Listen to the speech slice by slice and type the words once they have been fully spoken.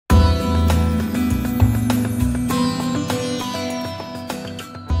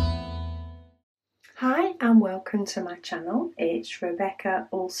and welcome to my channel. It's Rebecca,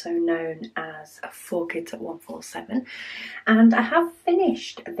 also known as 4Kids at 147, and I have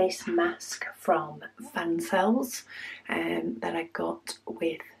finished this mask from Fancels that I got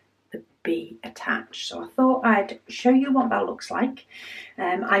with the bee attached. So I thought I'd show you what that looks like.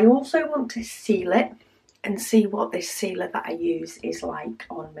 I also want to seal it and see what this sealer that I use is like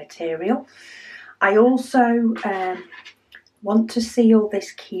on material. I also want to seal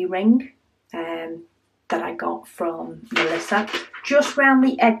this keyring that I got from Melissa, just round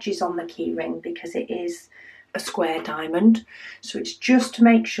the edges on the keyring because it is a square diamond. So it's just to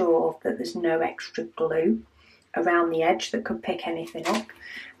make sure that there's no extra glue around the edge that could pick anything up.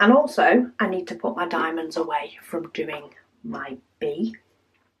 And also I need to put my diamonds away from doing my bee.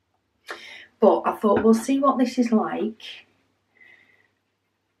 But I thought we'll see what this is like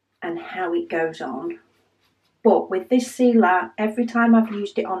and how it goes on. But with this sealer, every time I've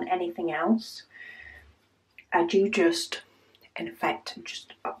used it on anything else, I do just, in effect,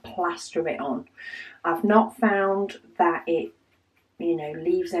 just plaster it on. I've not found that it,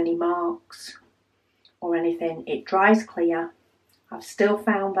 leaves any marks or anything. It dries clear. I've still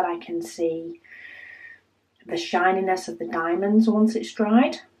found that I can see the shininess of the diamonds once it's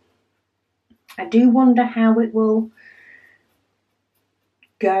dried. I do wonder how it will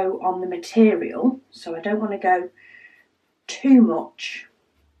go on the material, so I don't want to go too much,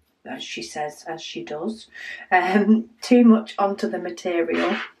 as she says, as she does, too much onto the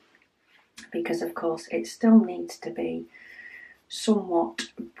material, because of course it still needs to be somewhat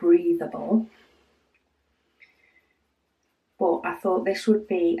breathable. But I thought this would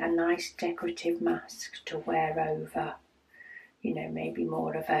be a nice decorative mask to wear over, maybe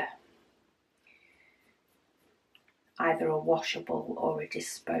more of a either a washable or a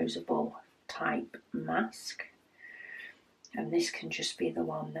disposable type mask. And this can just be the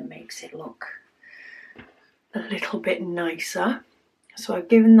one that makes it look a little bit nicer. So I've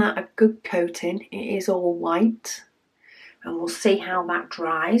given that a good coating. It is all white, and we'll see how that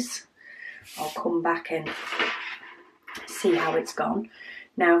dries. I'll come back and see how it's gone.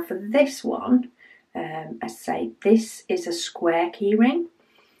 Now for this one, I say this is a square keyring,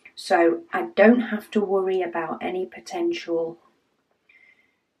 so I don't have to worry about any potential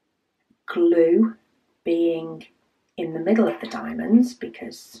glue being in the middle of the diamonds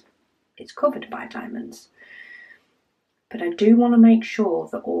because it's covered by diamonds. But I do want to make sure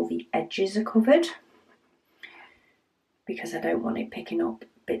that all the edges are covered because I don't want it picking up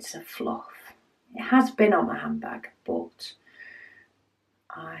bits of fluff. It has been on my handbag, but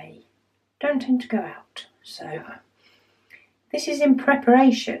I don't tend to go out. So this is in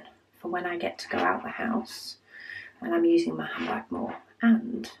preparation for when I get to go out the house and I'm using my handbag more.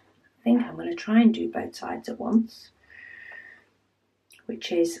 And I think I'm going to try and do both sides at once,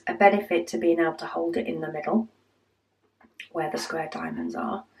 which is a benefit to being able to hold it in the middle where the square diamonds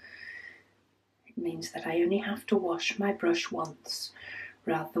are. It means that I only have to wash my brush once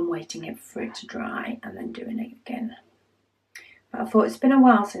rather than waiting for it to dry and then doing it again. But I thought it's been a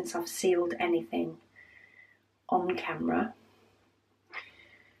while since I've sealed anything on camera.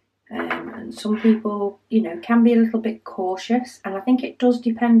 And some people, can be a little bit cautious, and I think it does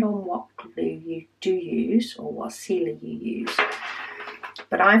depend on what glue you do use or what sealer you use.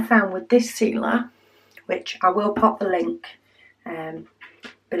 But I found with this sealer, which I will pop the link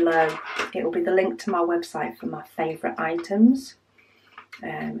below, it will be the link to my website for my favourite items,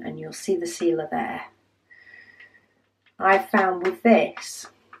 and you'll see the sealer there. I found with this,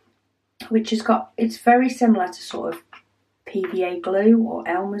 which has got, it's very similar to sort of PVA glue or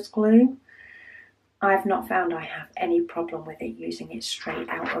Elmer's glue. I've not found I have any problem with it using it straight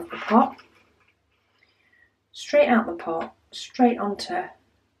out of the pot. Straight out the pot, straight onto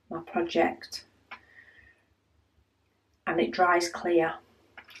my project, and it dries clear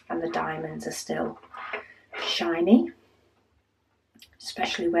and the diamonds are still shiny,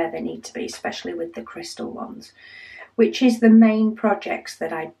 especially where they need to be, especially with the crystal ones, which is the main projects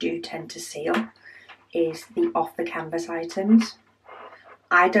that I do tend to seal, is the off the canvas items.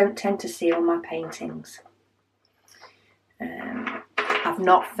 I don't tend to seal my paintings. I've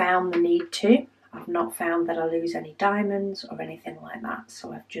not found the need to. I've not found that I lose any diamonds or anything like that,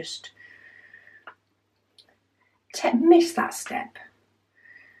 so I've just missed that step.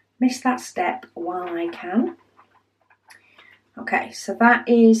 Missed that step while I can. Okay, so that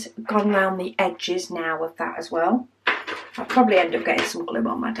is gone round the edges now of that as well. I'll probably end up getting some glue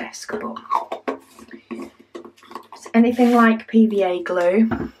on my desk, but it's anything like PVA glue,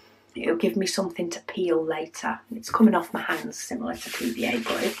 it'll give me something to peel later. It's coming off my hands similar to PVA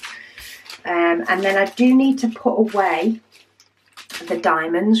glue. And then I do need to put away the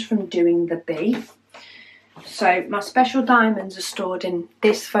diamonds from doing the bee. So my special diamonds are stored in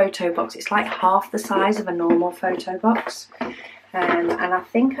this photo box. It's like half the size of a normal photo box. And I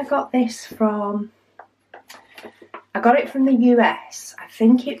think I got this from, I got it from the US. I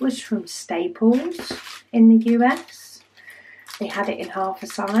think it was from Staples in the US. They had it in half a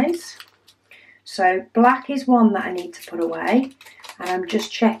size. So black is one that I need to put away. And I'm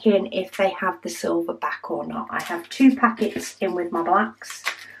just checking if they have the silver back or not. I have 2 packets in with my blacks.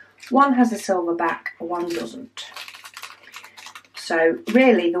 One has a silver back, one doesn't. So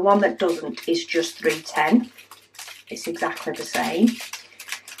really the one that doesn't is just 310. It's exactly the same.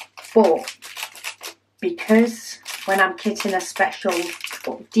 But because when I'm kitting a special,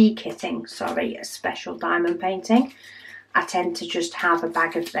 or de-kitting, sorry, a special diamond painting, I tend to just have a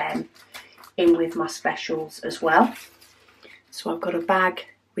bag of them in with my specials as well. So I've got a bag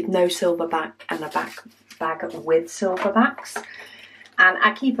with no silver back and a bag with silver backs. And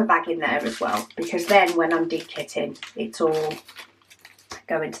I keep a bag in there as well, because then when I'm de-kitting, it's all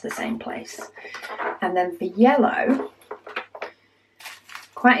going to the same place. And then for yellow,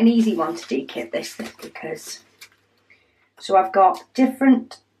 quite an easy one to de-kit this because, so I've got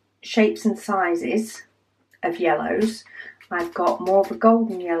different shapes and sizes of yellows. I've got more of a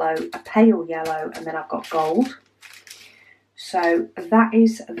golden yellow, a pale yellow, and then I've got gold. So that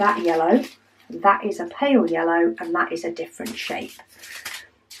is that yellow, that is a pale yellow, and that is a different shape.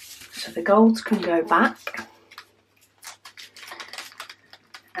 So the golds can go back.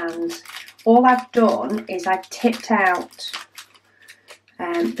 And all I've done is I've tipped out,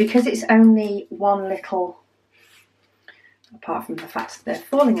 because it's only one little, apart from the fact that they're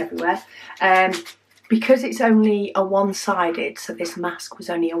falling everywhere, because it's only a one-sided, so this mask was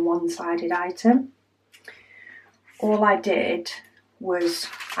only a one-sided item, all I did was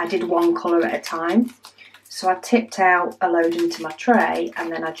I did one colour at a time. So I tipped out a load into my tray and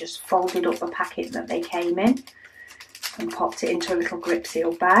then I just folded up the packet that they came in and popped it into a little grip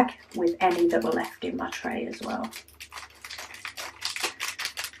seal bag with any that were left in my tray as well.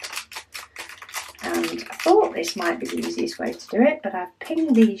 And I thought this might be the easiest way to do it, but I've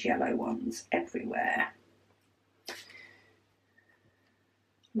pinned these yellow ones everywhere.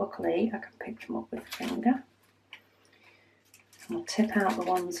 Luckily I can pick them up with a finger. And I'll tip out the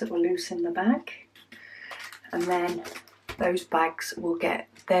ones that were loose in the bag. And then those bags will get,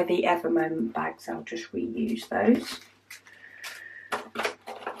 they're the Ever Moment bags, I'll just reuse those.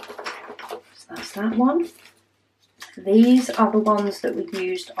 So that's that one. These are the ones that we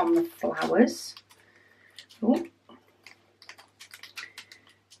used on the flowers. Oh.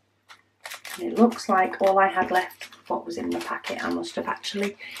 And it looks like all I had left of what was in the packet, I must have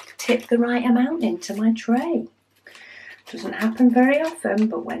actually tipped the right amount into my tray. Doesn't happen very often,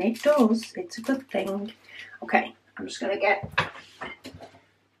 but when it does, it's a good thing. Okay, I'm gonna get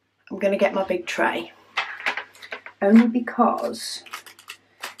my big tray. Only because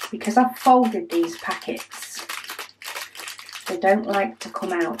I've folded these packets, they don't like to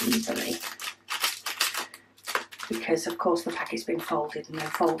come out easily. Because of course the packet's been folded and then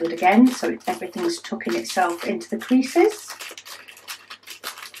folded again, so everything's tucking itself into the creases.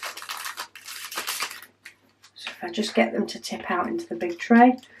 So if I just get them to tip out into the big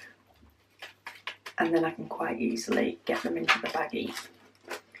tray, and then I can quite easily get them into the baggie.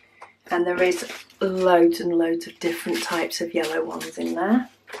 And there is loads and loads of different types of yellow ones in there.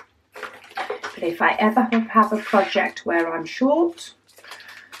 But if I ever have a project where I'm short,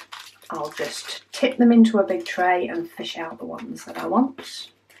 I'll just tip them into a big tray and fish out the ones that I want.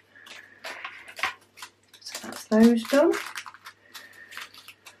 So that's those done.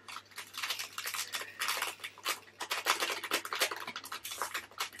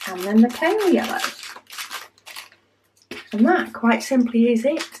 And then the pale yellow. And that quite simply is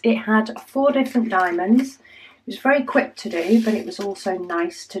it. It had 4 different diamonds. It was very quick to do, but it was also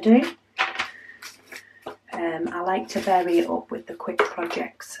nice to do. I like to vary it up with the quick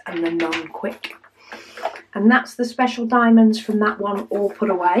projects and the non-quick. And that's the special diamonds from that one all put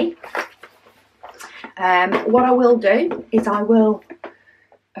away. What I will do is I will,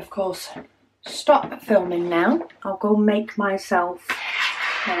 of course, stop filming now. I'll go make myself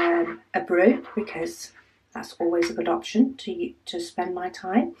a brew, because that's always a good option to spend my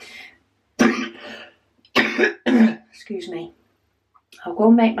time. Excuse me. I'll go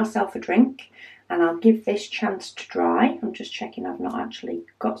and make myself a drink and I'll give this chance to dry. I'm just checking I've not actually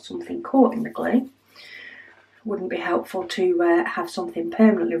got something caught in the glue. Wouldn't be helpful to have something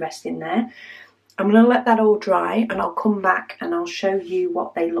permanently resting there. I'm going to let that all dry and I'll come back and I'll show you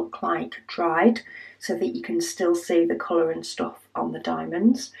what they look like dried, so that you can still see the colour and stuff on the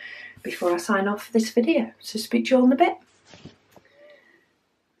diamonds before I sign off this video. So speak to you all in a bit.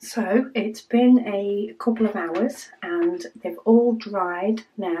 So it's been a couple of hours and they've all dried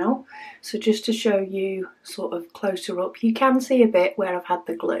now. So just to show you sort of closer up, you can see a bit where I've had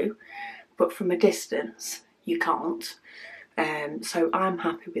the glue, but from a distance you can't. So I'm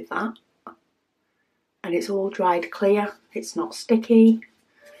happy with that. And it's all dried clear, it's not sticky,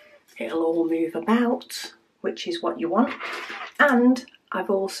 it'll all move about, which is what you want. And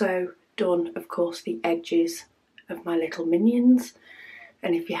I've also done, of course, the edges of my little minions.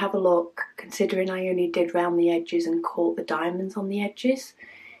 And if you have a look, considering I only did round the edges and caught the diamonds on the edges,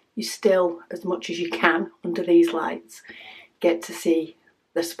 you still, as much as you can under these lights, get to see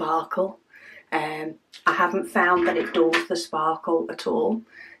the sparkle. I haven't found that it dulls the sparkle at all.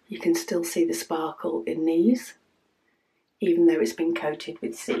 You can still see the sparkle in these, even though it's been coated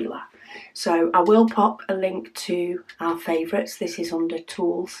with sealer. So I will pop a link to our favourites. This is under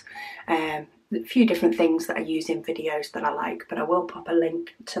tools. A few different things that I use in videos that I like, but I will pop a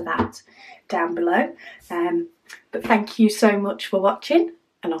link to that down below. But thank you so much for watching,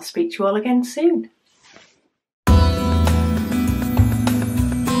 and I'll speak to you all again soon.